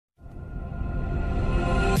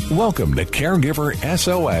Welcome to Caregiver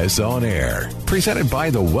SOS On Air, presented by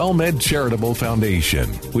the WellMed Charitable Foundation,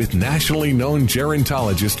 with nationally known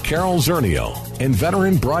gerontologist Carol Zernial and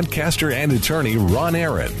veteran broadcaster and attorney Ron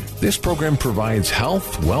Aaron. This program provides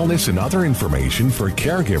health, wellness, and other information for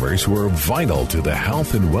caregivers who are vital to the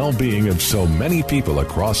health and well-being of so many people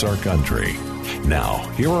across our country. Now,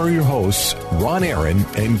 here are your hosts, Ron Aaron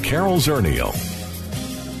and Carol Zernial.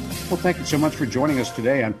 Well, thank you so much for joining us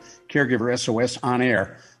today on Caregiver SOS On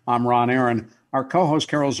Air. I'm Ron Aaron. Our co-host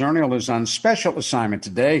Carol Zernial is on special assignment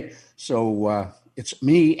today, so it's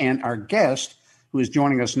me and our guest who is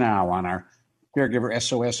joining us now on our Caregiver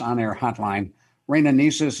SOS On Air hotline. Raina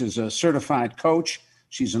Nises is a certified coach.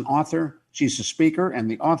 She's an author. She's a speaker and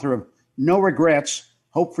the author of No Regrets,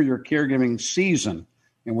 Hope for Your Caregiving Season,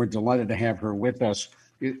 and we're delighted to have her with us.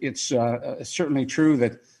 It's certainly true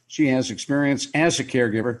that she has experience as a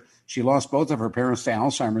caregiver. She lost both of her parents to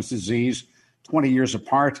Alzheimer's disease 20 years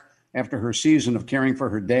apart. After her season of caring for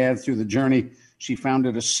her dad through the journey, she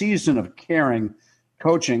founded a Season of Caring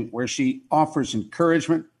coaching where she offers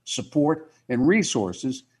encouragement, support, and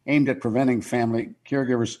resources aimed at preventing family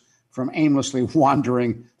caregivers from aimlessly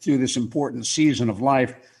wandering through this important season of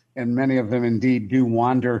life. And many of them indeed do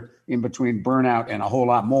wander in between burnout and a whole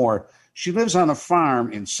lot more. She lives on a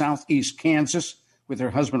farm in southeast Kansas with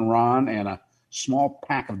her husband, Ron, and a small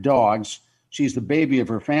pack of dogs. She's the baby of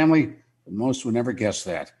her family, but most would never guess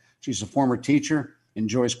that. She's a former teacher,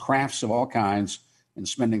 enjoys crafts of all kinds, and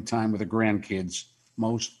spending time with her grandkids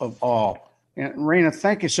most of all. And Raina,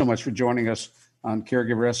 thank you so much for joining us on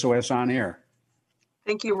Caregiver SOS On Air.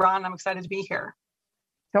 Thank you, Ron. I'm excited to be here.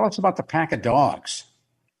 Tell us about the pack of dogs.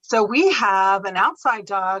 So we have an outside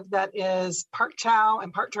dog that is part Chow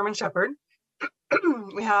and part German Shepherd.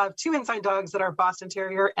 We have two inside dogs that are Boston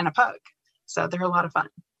Terrier and a pug. So they're a lot of fun.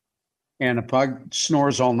 And a pug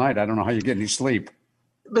snores all night. I don't know how you get any sleep.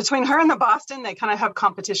 Between her and the Boston, they kind of have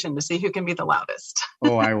competition to see who can be the loudest.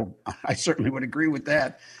 Oh, I certainly would agree with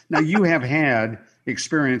that. Now, you have had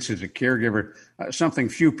experience as a caregiver, something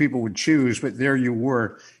few people would choose, but there you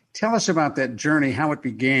were. Tell us about that journey, how it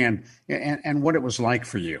began, and what it was like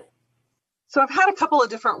for you. So I've had a couple of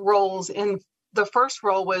different roles. The first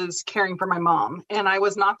role was caring for my mom, and I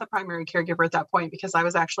was not the primary caregiver at that point because I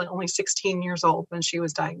was actually only 16 years old when she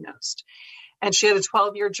was diagnosed. And she had a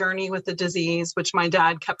 12-year journey with the disease, which my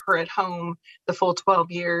dad kept her at home the full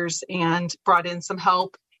 12 years and brought in some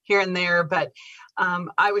help here and there. But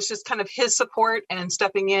I was just kind of his support and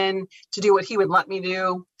stepping in to do what he would let me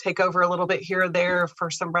do, take over a little bit here or there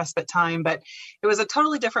for some respite time. But it was a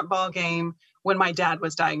totally different ball game when my dad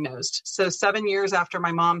was diagnosed. So 7 years after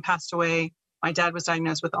my mom passed away, my dad was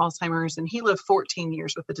diagnosed with Alzheimer's, and he lived 14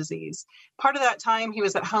 years with the disease. Part of that time, he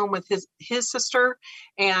was at home with his sister,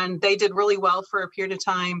 and they did really well for a period of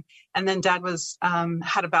time. And then dad was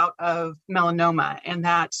had a bout of melanoma, and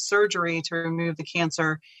that surgery to remove the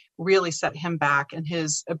cancer really set him back in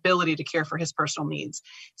his ability to care for his personal needs.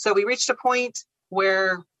 So we reached a point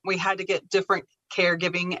where we had to get different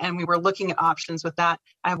caregiving, and we were looking at options with that.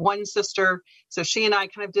 I have one sister, so she and I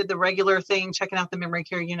kind of did the regular thing, checking out the memory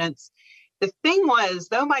care units. The thing was,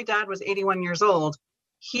 though my dad was 81 years old,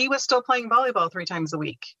 he was still playing volleyball 3 times a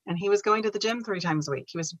week, and he was going to the gym 3 times a week.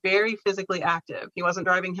 He was very physically active. He wasn't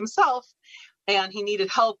driving himself, and he needed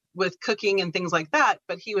help with cooking and things like that,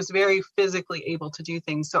 but he was very physically able to do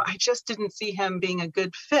things. So I just didn't see him being a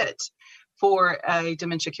good fit for a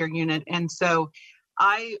dementia care unit. And so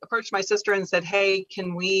I approached my sister and said, hey,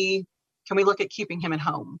 can we look at keeping him at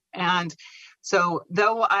home? And so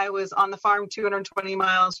though I was on the farm 220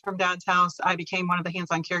 miles from dad's house, I became one of the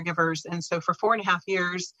hands-on caregivers. And so for 4.5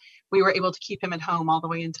 years, we were able to keep him at home all the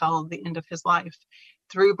way until the end of his life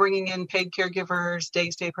through bringing in paid caregivers,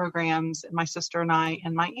 day stay programs, and my sister and I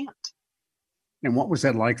and my aunt. And what was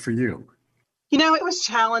that like for you? You know, it was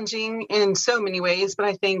challenging in so many ways, but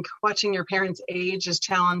I think watching your parents age is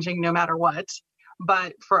challenging no matter what.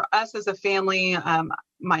 But for us as a family,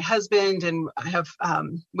 my husband and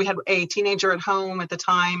we had a teenager at home at the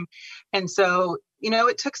time. And so, you know,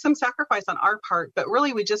 it took some sacrifice on our part, but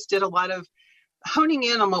really we just did a lot of honing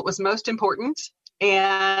in on what was most important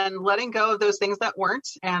and letting go of those things that weren't.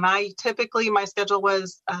 And my schedule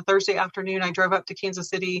was Thursday afternoon. I drove up to Kansas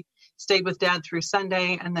City, stayed with dad through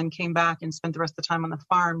Sunday, and then came back and spent the rest of the time on the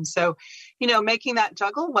farm. So, you know, making that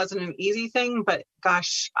juggle wasn't an easy thing, but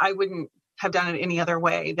gosh, I wouldn't have done it any other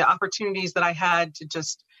way. The opportunities that I had to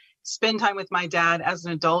just spend time with my dad as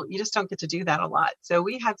an adult, you just don't get to do that a lot. So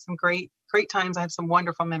we had some great times. I have some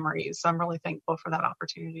wonderful memories. So I'm really thankful for that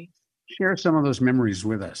opportunity. Share some of those memories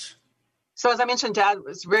with us. So as I mentioned, Dad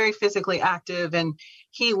was very physically active and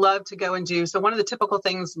he loved to go and do. So one of the typical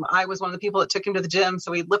things, I was one of the people that took him to the gym.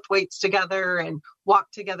 So we'd lift weights together and walk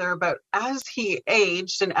together. But as he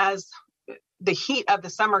aged and as the heat of the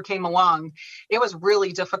summer came along, it was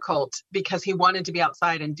really difficult because he wanted to be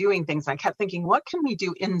outside and doing things. I kept thinking, what can we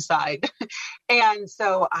do inside? And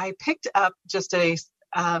so I picked up just a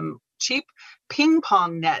cheap ping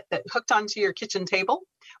pong net that hooked onto your kitchen table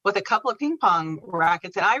with a couple of ping pong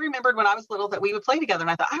rackets. And I remembered when I was little that we would play together. And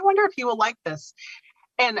I thought, I wonder if he will like this.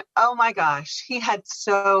 And oh my gosh, he had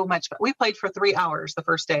so much fun. We played for 3 hours the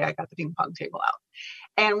first day I got the ping pong table out.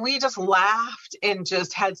 And we just laughed and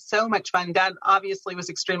just had so much fun. Dad obviously was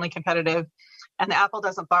extremely competitive, and the apple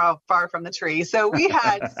doesn't fall far from the tree. So we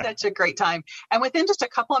had such a great time. And within just a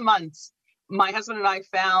couple of months, my husband and I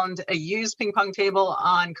found a used ping pong table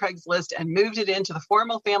on Craigslist and moved it into the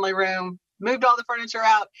formal family room, moved all the furniture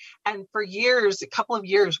out. And for years, a couple of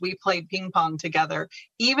years, we played ping pong together,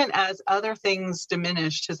 even as other things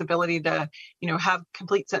diminished his ability to, have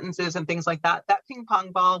complete sentences and things like that. That ping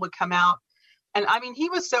pong ball would come out. And I mean, he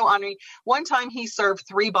was so honoring. One time he served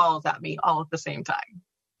 3 balls at me all at the same time.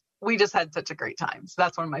 We just had such a great time. So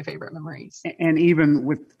that's one of my favorite memories. And even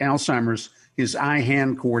with Alzheimer's, his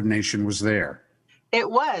eye-hand coordination was there. It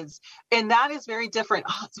was. And that is very different.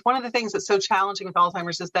 It's one of the things that's so challenging with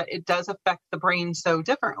Alzheimer's is that it does affect the brain so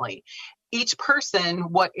differently. Each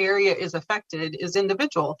person, what area is affected is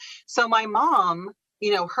individual. So my mom,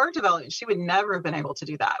 her development, she would never have been able to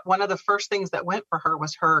do that. One of the first things that went for her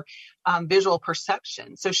was her visual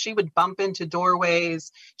perception. So she would bump into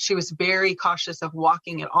doorways. She was very cautious of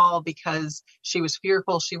walking at all because she was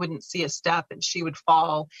fearful she wouldn't see a step and she would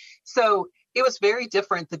fall. So it was very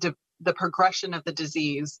different, the progression of the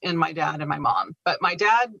disease in my dad and my mom. But my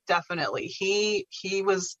dad, definitely, he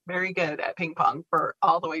was very good at ping pong for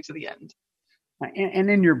all the way to the end. And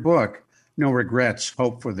in your book, No Regrets,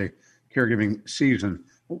 Hope for the Caregiving Season,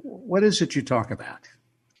 what is it you talk about?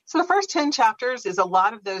 So the first 10 chapters is a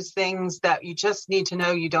lot of those things that you just need to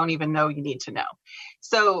know you don't even know you need to know.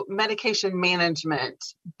 So medication management,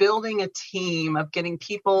 building a team of getting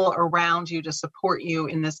people around you to support you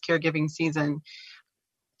in this caregiving season,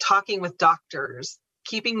 talking with doctors,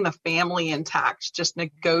 keeping the family intact, just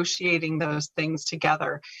negotiating those things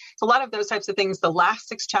together. So a lot of those types of things. The last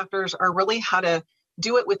 6 chapters are really how to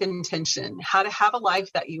do it with intention, how to have a life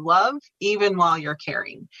that you love, even while you're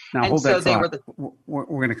caring. Now, hold that thought. We're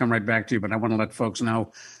going to come right back to you, but I want to let folks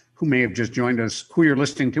know who may have just joined us, who you're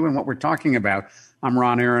listening to and what we're talking about. I'm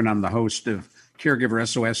Ron Aaron. I'm the host of Caregiver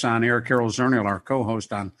SOS On Air. Carol Zernial, our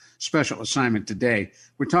co-host on Special Assignment today.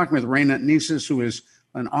 We're talking with Reina Nises, who is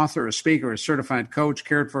an author, a speaker, a certified coach,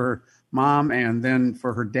 cared for her mom and then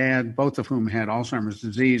for her dad, both of whom had Alzheimer's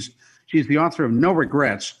disease. She's the author of No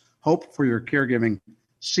Regrets, Hope for Your Caregiving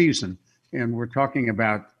Season. And we're talking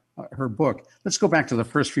about her book. Let's go back to the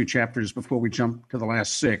first few chapters before we jump to the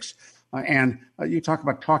last 6. And you talk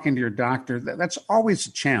about talking to your doctor. That's always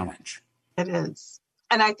a challenge. It is.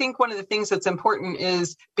 And I think one of the things that's important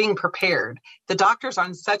is being prepared. The doctor's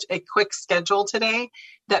on such a quick schedule today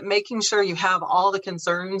that making sure you have all the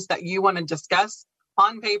concerns that you want to discuss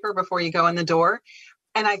on paper before you go in the door.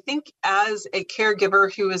 And I think as a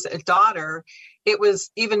caregiver who is a daughter, it was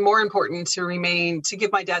even more important to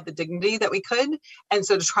give my dad the dignity that we could. And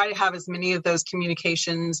so to try to have as many of those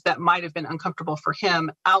communications that might have been uncomfortable for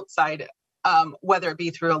him outside, whether it be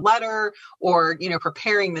through a letter or,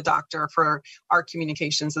 preparing the doctor for our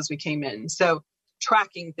communications as we came in. So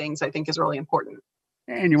tracking things, I think, is really important.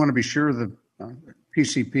 And you want to be sure the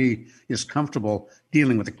PCP is comfortable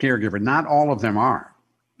dealing with the caregiver. Not all of them are.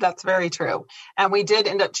 That's very true. And we did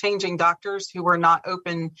end up changing doctors who were not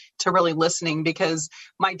open to really listening because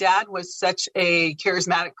my dad was such a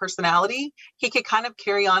charismatic personality. He could kind of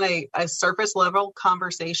carry on a surface level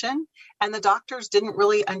conversation. And the doctors didn't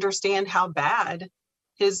really understand how bad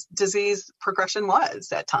his disease progression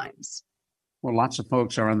was at times. Well, lots of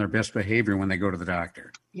folks are on their best behavior when they go to the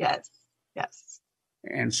doctor. Yes.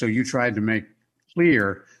 And so you tried to make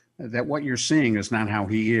clear that what you're seeing is not how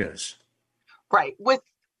he is. Right.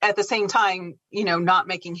 At the same time, not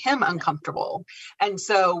making him uncomfortable. And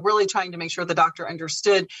so really trying to make sure the doctor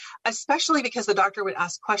understood, especially because the doctor would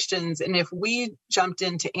ask questions. And if we jumped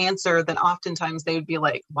in to answer, then oftentimes they would be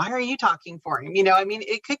like, why are you talking for him?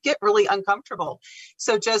 It could get really uncomfortable.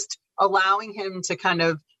 So just allowing him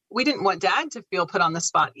to we didn't want dad to feel put on the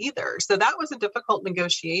spot either. So that was a difficult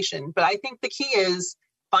negotiation. But I think the key is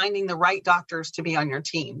finding the right doctors to be on your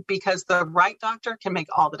team because the right doctor can make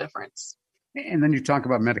all the difference. And then you talk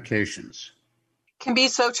about medications. Can be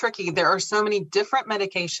so tricky. There are so many different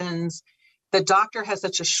medications the doctor has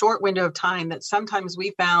such a short window of time that sometimes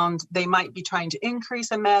we found they might be trying to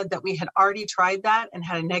increase a med that we had already tried that and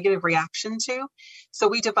had a negative reaction to. So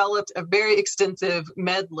we developed a very extensive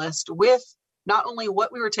med list with not only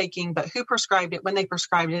what we were taking, but who prescribed it, when they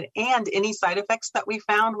prescribed it, and any side effects that we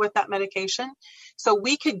found with that medication. So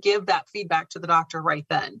we could give that feedback to the doctor right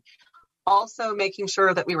then. Also making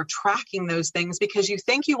sure that we were tracking those things, because you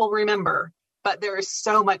think you will remember, but there is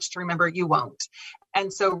so much to remember you won't.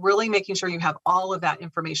 And so really making sure you have all of that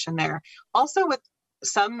information there. Also with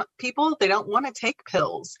some people, they don't want to take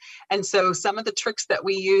pills. And so some of the tricks that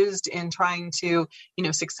we used in trying to,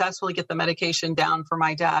 successfully get the medication down for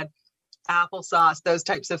my dad, applesauce, those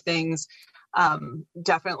types of things,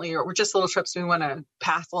 definitely, or just little trips we want to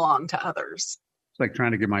pass along to others. It's like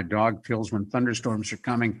trying to give my dog pills when thunderstorms are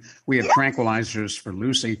coming. We have tranquilizers for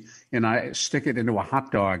Lucy, and I stick it into a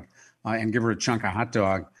hot dog and give her a chunk of hot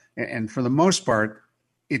dog. And for the most part,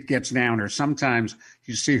 it gets down, or sometimes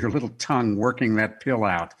you see her little tongue working that pill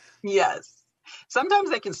out. Yes. Sometimes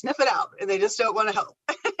they can sniff it out and they just don't want to help.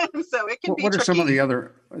 So it can be What are tricky. some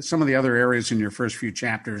of the other areas in your first few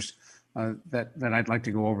chapters that I'd like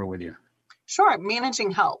to go over with you? Sure.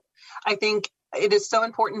 Managing help. I think it is so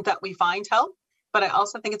important that we find help, but I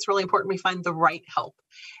also think it's really important we find the right help.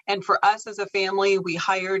 And for us as a family, we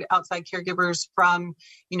hired outside caregivers from,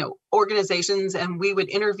 organizations, and we would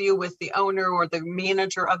interview with the owner or the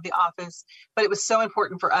manager of the office. But it was so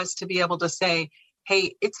important for us to be able to say,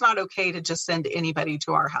 hey, it's not okay to just send anybody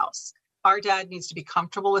to our house. Our dad needs to be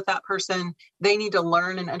comfortable with that person. They need to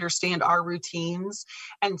learn and understand our routines.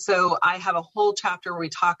 And so I have a whole chapter where we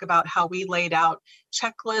talk about how we laid out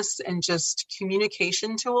checklists and just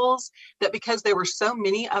communication tools, that because there were so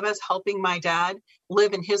many of us helping my dad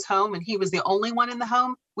live in his home and he was the only one in the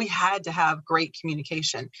home, we had to have great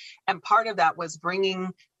communication. And part of that was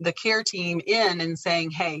bringing the care team in and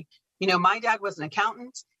saying, hey, my dad was an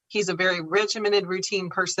accountant. He's a very regimented, routine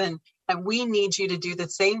person, and we need you to do the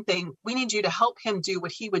same thing. We need you to help him do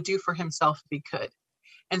what he would do for himself if he could.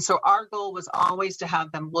 And so our goal was always to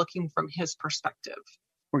have them looking from his perspective.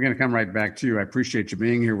 We're going to come right back to you. I appreciate you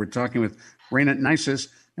being here. We're talking with Raina Nisus,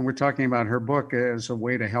 and we're talking about her book as a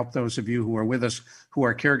way to help those of you who are with us who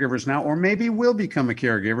are caregivers now, or maybe will become a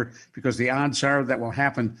caregiver, because the odds are that will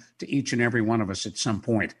happen to each and every one of us at some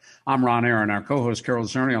point. I'm Ron Aaron, our co-host Carol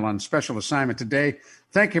Zernial on special assignment today.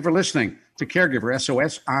 Thank you for listening to Caregiver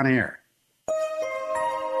SOS On Air.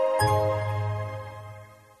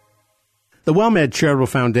 The WellMed Charitable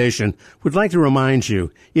Foundation would like to remind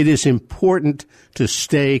you it is important to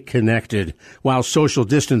stay connected while social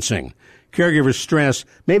distancing. Caregiver stress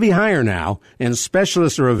may be higher now, and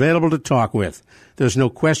specialists are available to talk with. There's no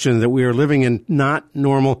question that we are living in not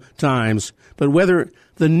normal times, but whether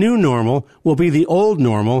the new normal will be the old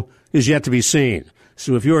normal is yet to be seen.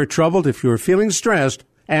 So if you are troubled, if you are feeling stressed,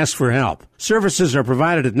 ask for help. Services are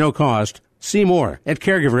provided at no cost. See more at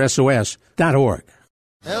caregiversos.org.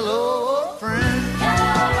 Hello, friend.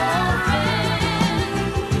 Hello, friend.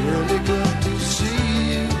 Really good to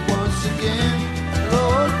see you once again.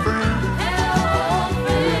 Hello, friend. Hello,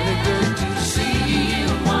 friend. Really good to see you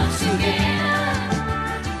once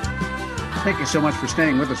again. Thank you so much for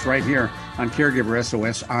staying with us right here on Caregiver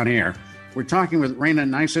SOS On Air. We're talking with Raina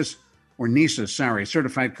Nisus,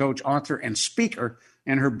 certified coach, author, and speaker,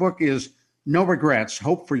 and her book is No Regrets,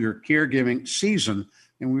 Hope for Your Caregiving Season.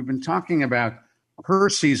 And we've been talking about her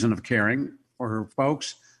season of caring for her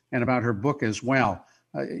folks and about her book as well.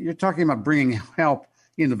 You're talking about bringing help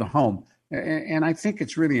into the home. And I think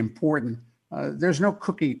it's really important. There's no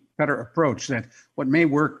cookie cutter approach that what may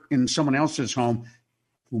work in someone else's home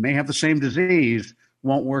who may have the same disease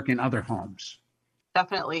won't work in other homes.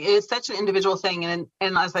 Definitely. It is such an individual thing. And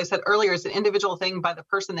as I said earlier, it's an individual thing by the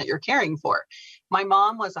person that you're caring for. My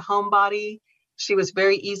mom was a homebody. She was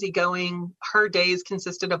very easygoing. Her days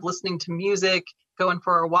consisted of listening to music, going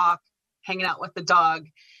for a walk, hanging out with the dog,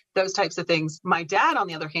 those types of things. My dad, on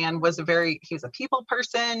the other hand, he was a people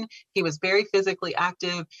person. He was very physically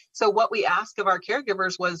active. So what we asked of our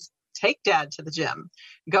caregivers was take dad to the gym,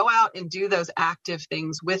 go out and do those active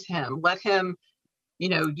things with him. Let him,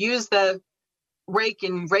 use the rake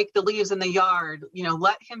the leaves in the yard,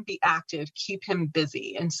 let him be active, keep him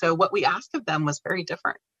busy. And so what we asked of them was very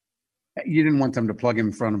different. You didn't want them to plug him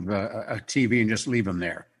in front of a TV and just leave him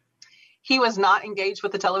there. He was not engaged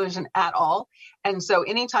with the television at all. And so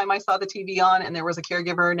anytime I saw the TV on and there was a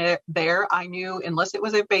caregiver in it there, I knew, unless it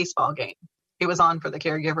was a baseball game, it was on for the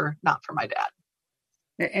caregiver, not for my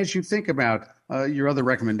dad. As you think about your other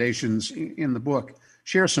recommendations in the book,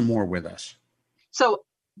 share some more with us. So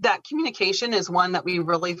that communication is one that we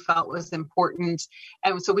really felt was important.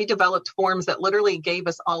 And so we developed forms that literally gave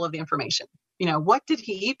us all of the information. What did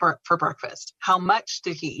he eat for breakfast? How much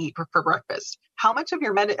did he eat for breakfast? How much of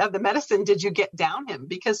the medicine did you get down him?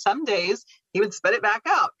 Because some days he would spit it back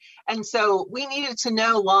out. And so we needed to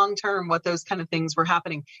know long-term what those kind of things were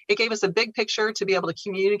happening. It gave us a big picture to be able to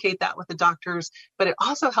communicate that with the doctors, but it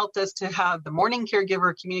also helped us to have the morning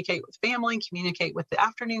caregiver communicate with family, communicate with the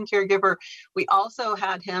afternoon caregiver. We also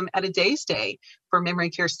had him at a day stay for memory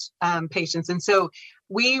care patients. And so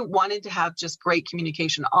we wanted to have just great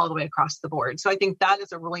communication all the way across the board. So I think that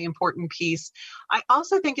is a really important piece. I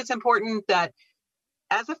also think it's important that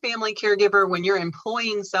as a family caregiver, when you're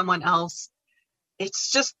employing someone else,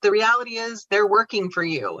 it's just the reality is they're working for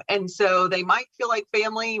you. And so they might feel like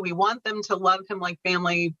family. We want them to love him like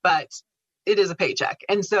family, but it is a paycheck.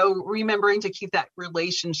 And so remembering to keep that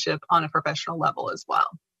relationship on a professional level as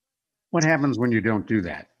well. What happens when you don't do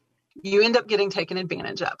that? You end up getting taken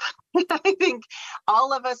advantage of. I think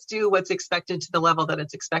all of us do what's expected to the level that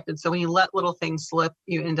it's expected. So when you let little things slip,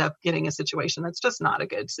 you end up getting a situation that's just not a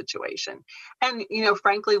good situation. And,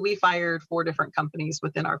 frankly, we fired 4 different companies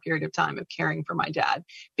within our period of time of caring for my dad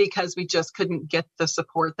because we just couldn't get the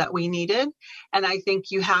support that we needed. And I think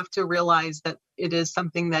you have to realize that it is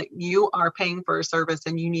something that you are paying for a service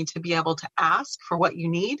and you need to be able to ask for what you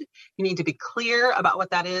need. You need to be clear about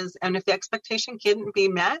what that is. And if the expectation can't be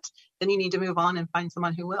met, then you need to move on and find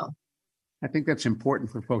someone who will. I think that's important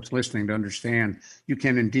for folks listening to understand. You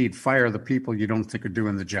can indeed fire the people you don't think are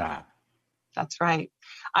doing the job. That's right.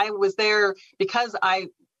 I was there because I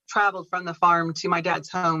traveled from the farm to my dad's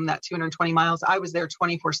home, that 220 miles. I was there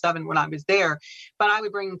 24/7 when I was there, but I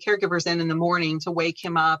would bring caregivers in the morning to wake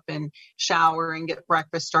him up and shower and get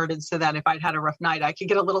breakfast started so that if I'd had a rough night, I could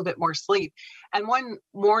get a little bit more sleep. And one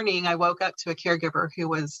morning I woke up to a caregiver who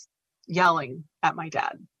was yelling at my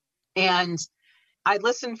dad. And I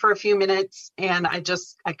listened for a few minutes and I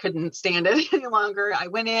couldn't stand it any longer. I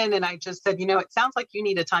went in and I just said, it sounds like you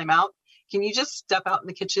need a timeout. Can you just step out in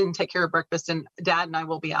the kitchen and take care of breakfast, and Dad and I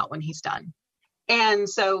will be out when he's done. And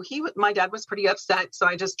so my dad was pretty upset. So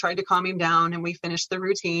I just tried to calm him down and we finished the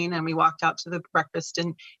routine and we walked out to the breakfast,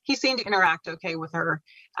 and he seemed to interact okay with her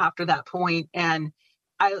after that point. And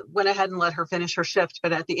I went ahead and let her finish her shift.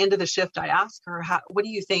 But at the end of the shift, I asked her, what do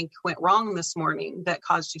you think went wrong this morning that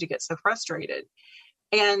caused you to get so frustrated?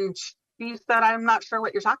 And she said, I'm not sure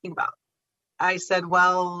what you're talking about. I said,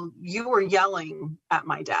 well, you were yelling at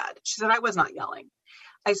my dad. She said, I was not yelling.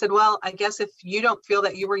 I said, well, I guess if you don't feel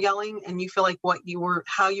that you were yelling and you feel like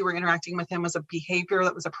how you were interacting with him was a behavior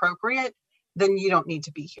that was appropriate, then you don't need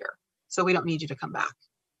to be here. So we don't need you to come back.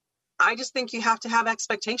 I just think you have to have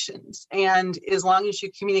expectations. And as long as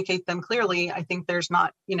you communicate them clearly, I think there's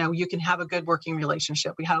not, you can have a good working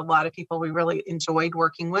relationship. We had a lot of people we really enjoyed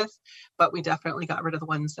working with, but we definitely got rid of the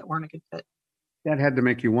ones that weren't a good fit. That had to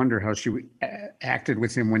make you wonder how she acted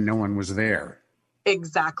with him when no one was there.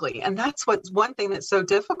 Exactly. And that's one thing that's so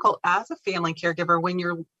difficult as a family caregiver when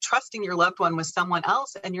you're trusting your loved one with someone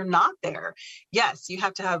else and you're not there. Yes, you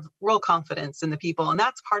have to have real confidence in the people. And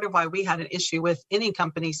that's part of why we had an issue with any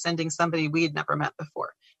company sending somebody we had never met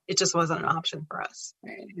before. It just wasn't an option for us.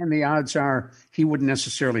 And the odds are he wouldn't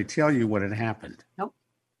necessarily tell you what had happened. Nope.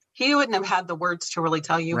 He wouldn't have had the words to really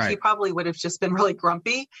tell you. Right. He probably would have just been really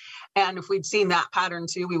grumpy. And if we'd seen that pattern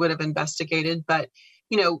too, we would have investigated. But,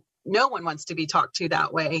 no one wants to be talked to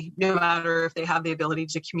that way, no matter if they have the ability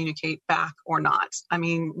to communicate back or not. I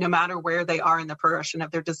mean, no matter where they are in the progression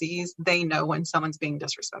of their disease, they know when someone's being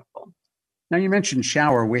disrespectful. Now, you mentioned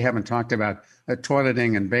shower. We haven't talked about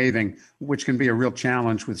toileting and bathing, which can be a real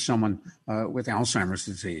challenge with someone with Alzheimer's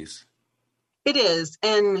disease. It is.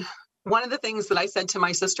 And one of the things that I said to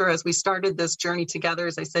my sister as we started this journey together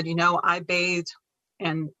is I said, I bathed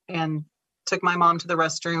and took my mom to the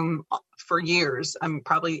restroom for years.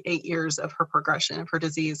 Probably 8 years of her progression of her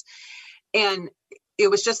disease. And it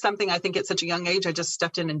was just something I think at such a young age, I just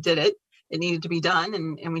stepped in and did it. It needed to be done.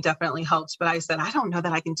 And we definitely helped. But I said, I don't know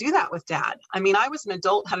that I can do that with Dad. I mean, I was an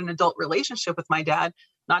adult, had an adult relationship with my dad,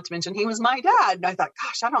 not to mention he was my dad. And I thought,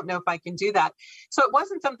 gosh, I don't know if I can do that. So it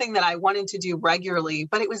wasn't something that I wanted to do regularly,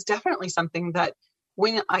 but it was definitely something that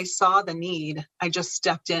when I saw the need, I just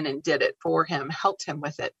stepped in and did it for him, helped him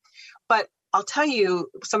with it. But I'll tell you,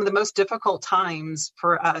 some of the most difficult times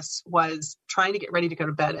for us was trying to get ready to go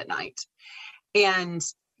to bed at night and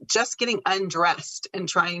just getting undressed and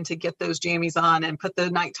trying to get those jammies on and put the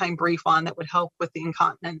nighttime brief on that would help with the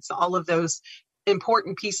incontinence, all of those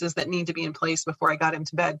important pieces that need to be in place before I got him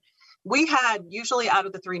to bed. We had, usually out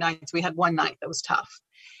of the 3 nights, we had one night that was tough.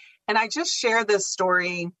 And I just share this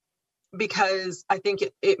story because I think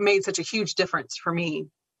it made such a huge difference for me.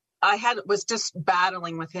 was just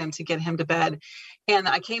battling with him to get him to bed. And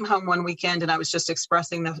I came home one weekend and I was just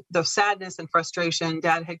expressing the sadness and frustration.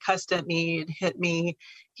 Dad had cussed at me and hit me.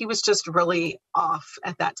 He was just really off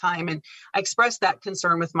at that time. And I expressed that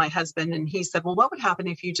concern with my husband. And he said, well, what would happen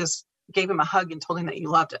if you just gave him a hug and told him that you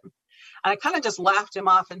loved him? And I kind of just laughed him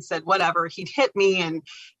off and said, whatever, he'd hit me and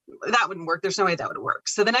that wouldn't work. There's no way that would work.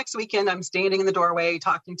 So the next weekend I'm standing in the doorway,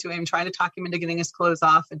 talking to him, trying to talk him into getting his clothes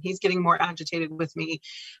off. And he's getting more agitated with me.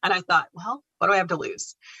 And I thought, well, what do I have to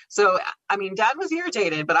lose? So, I mean, Dad was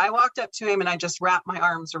irritated, but I walked up to him and I just wrapped my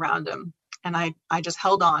arms around him and I just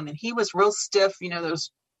held on, and he was real stiff. You know, those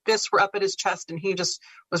fists were up at his chest and he just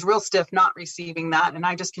was real stiff, not receiving that. And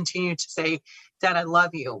I just continued to say, Dad, I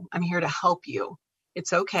love you. I'm here to help you.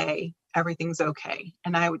 It's okay. Everything's okay.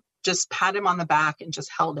 And I would just pat him on the back and just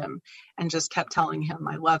held him and just kept telling him,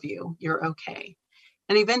 I love you. You're okay.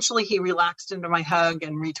 And eventually he relaxed into my hug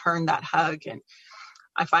and returned that hug. And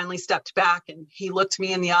I finally stepped back and he looked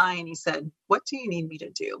me in the eye and he said, what do you need me to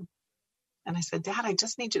do? And I said, Dad, I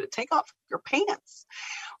just need you to take off your pants.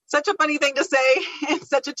 Such a funny thing to say. It's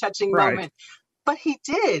such a touching moment. But he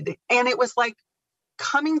did. And it was like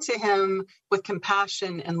coming to him with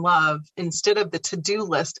compassion and love instead of the to-do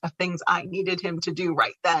list of things I needed him to do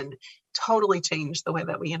right then. Totally changed the way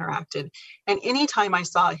that we interacted. And anytime I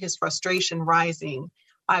saw his frustration rising,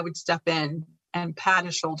 I would step in and pat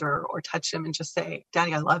his shoulder or touch him and just say,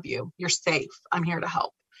 Daddy, I love you. You're safe. I'm here to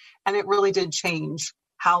help. And it really did change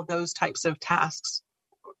how those types of tasks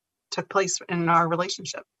took place in our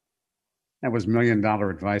relationship. That was $1 million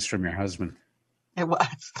advice from your husband. It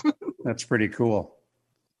was. That's pretty cool.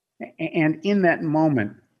 And in that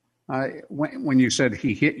moment, when you said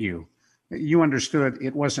he hit you, you understood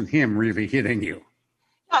it wasn't him really hitting you.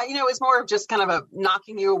 Yeah, you know, it was more of just kind of a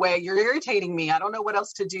knocking you away. You're irritating me. I don't know what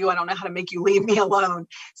else to do. I don't know how to make you leave me alone.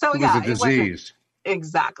 So it was a disease.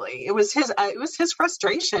 Exactly. It was his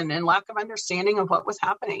frustration and lack of understanding of what was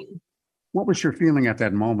happening. What was your feeling at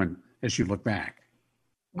that moment as you look back?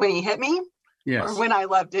 When he hit me? Yes. Or when I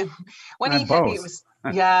loved him? When he hit me, it was,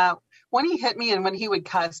 yeah. When he hit me and when he would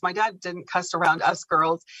cuss, my dad didn't cuss around us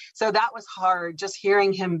girls. So that was hard, just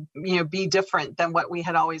hearing him, you know, be different than what we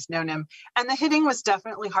had always known him. And the hitting was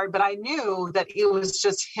definitely hard, but I knew that it was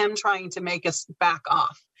just him trying to make us back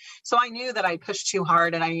off. So I knew that I pushed too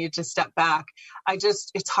hard and I needed to step back.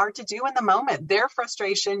 It's hard to do in the moment. Their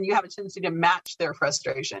frustration, you have a tendency to match their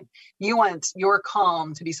frustration. You want your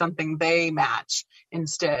calm to be something they match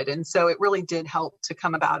instead. And so it really did help to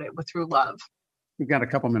come about it through love. We've got a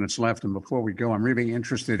couple minutes left. And before we go, I'm really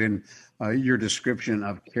interested in your description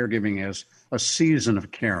of caregiving as a season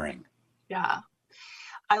of caring. Yeah,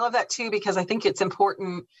 I love that too, because I think it's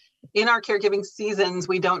important. In our caregiving seasons,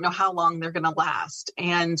 we don't know how long they're going to last.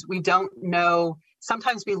 And we don't know,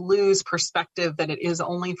 sometimes we lose perspective that it is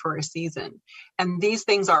only for a season. And these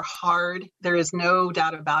things are hard. There is no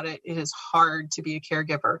doubt about it. It is hard to be a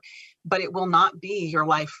caregiver, but it will not be your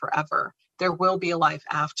life forever. There will be a life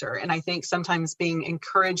after. And I think sometimes being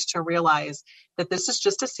encouraged to realize that this is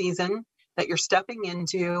just a season that you're stepping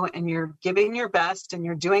into and you're giving your best and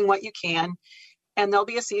you're doing what you can. And there'll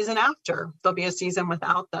be a season after. There'll be a season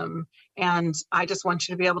without them. And I just want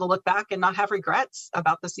you to be able to look back and not have regrets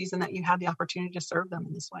about the season that you had the opportunity to serve them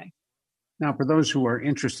in this way. Now, for those who are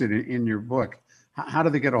interested in your book, how do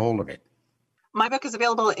they get a hold of it? My book is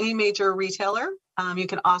available at any major retailer. You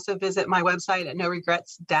can also visit my website at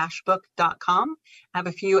noregrets-book.com. I have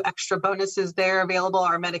a few extra bonuses there available,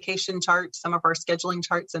 our medication charts, some of our scheduling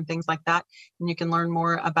charts and things like that. And you can learn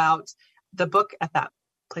more about the book at that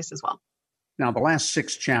place as well. Now, the last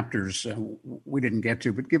 6 chapters we didn't get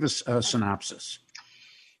to, but give us a synopsis.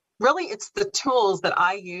 Really, it's the tools that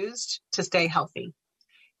I used to stay healthy.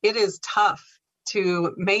 It is tough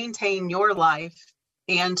to maintain your life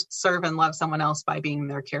and serve and love someone else by being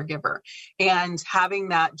their caregiver. And having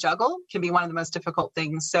that juggle can be one of the most difficult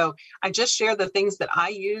things. So I just share the things that I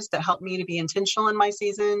use that help me to be intentional in my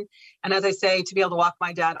season. And as I say, to be able to walk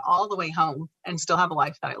my dad all the way home and still have a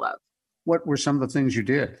life that I love. What were some of the things you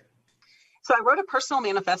did? So I wrote a personal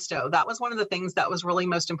manifesto. That was one of the things that was really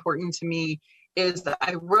most important to me, is that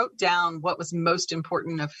I wrote down what was most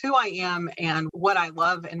important of who I am and what I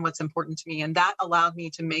love and what's important to me. And that allowed me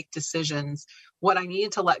to make decisions, what I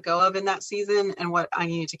needed to let go of in that season and what I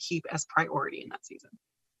needed to keep as priority in that season.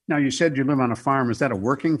 Now, you said you live on a farm. Is that a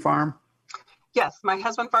working farm? Yes, my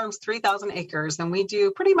husband farms 3,000 acres and we do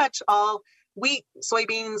pretty much all wheat,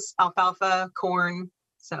 soybeans, alfalfa, corn.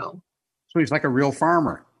 So he's like a real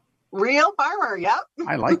farmer. Real farmer, yep.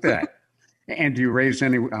 I like that. And do you raise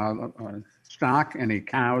any stock, any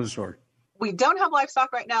cows or? We don't have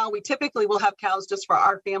livestock right now. We typically will have cows just for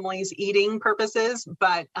our family's eating purposes,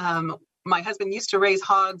 but my husband used to raise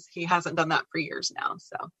hogs. He hasn't done that for years now.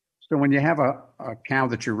 So when you have a cow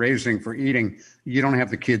that you're raising for eating, you don't have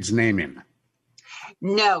the kid's name in?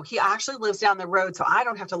 No, he actually lives down the road, so I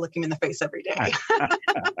don't have to look him in the face every day.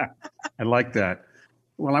 I like that.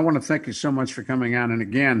 Well, I want to thank you so much for coming on. And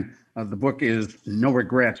again, the book is No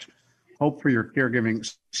Regrets, Hope for Your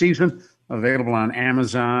Caregiving Season, available on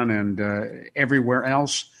Amazon and everywhere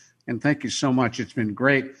else. And thank you so much. It's been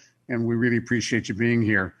great, and we really appreciate you being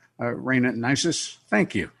here. Raina Nisus,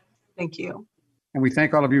 thank you. Thank you. And we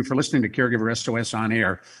thank all of you for listening to Caregiver SOS On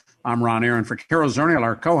Air. I'm Ron Aaron for Carol Zernial,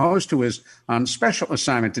 our co-host, who is on special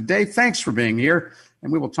assignment today. Thanks for being here,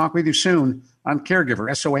 and we will talk with you soon on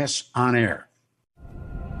Caregiver SOS On Air.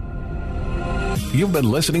 You've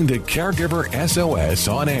been listening to Caregiver SOS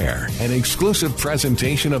On Air, an exclusive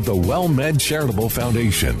presentation of the WellMed Charitable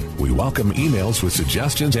Foundation. We welcome emails with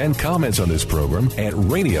suggestions and comments on this program at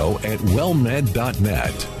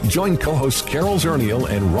radio@wellmed.net. Join co-hosts Carol Zernial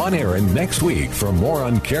and Ron Aaron next week for more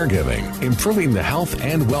on caregiving, improving the health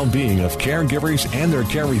and well-being of caregivers and their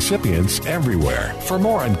care recipients everywhere. For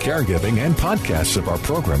more on caregiving and podcasts of our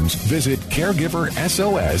programs, visit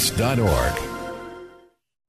caregiversos.org.